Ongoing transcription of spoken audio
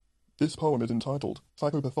This poem is entitled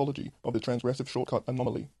Psychopathology of the Transgressive Shortcut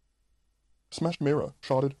Anomaly. Smashed mirror,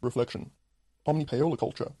 sharded reflection. Omni-payola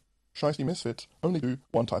culture. Shiesty misfits only do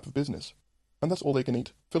one type of business. And that's all they can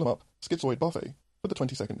eat, fill 'em up, schizoid buffet for the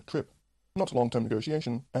 20-second trip. Not long-term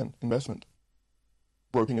negotiation and investment.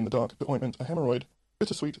 Groping in the dark to ointment a hemorrhoid,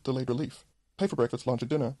 bittersweet delayed relief. Pay for breakfast, lunch, and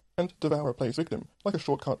dinner, and devour play's victim like a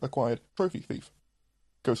shortcut-acquired trophy thief.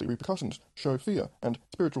 Ghostly repercussions show fear and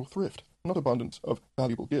spiritual thrift, not abundance of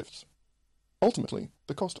valuable gifts. Ultimately,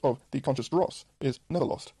 the cost of the conscious dross is never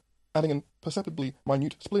lost, adding an perceptibly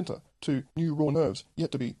minute splinter to new raw nerves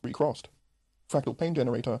yet to be recrossed. Fractal pain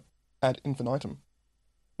generator ad infinitum.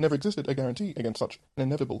 Never existed a guarantee against such an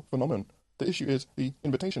inevitable phenomenon. The issue is the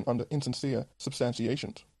invitation under insincere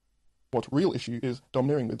substantiations. What real issue is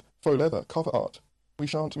domineering with faux leather cover art. We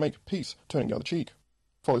shan't make peace turning the other cheek.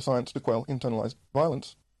 Follow science to quell internalized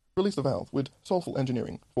violence. Release the valve with soulful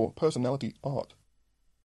engineering for personality art.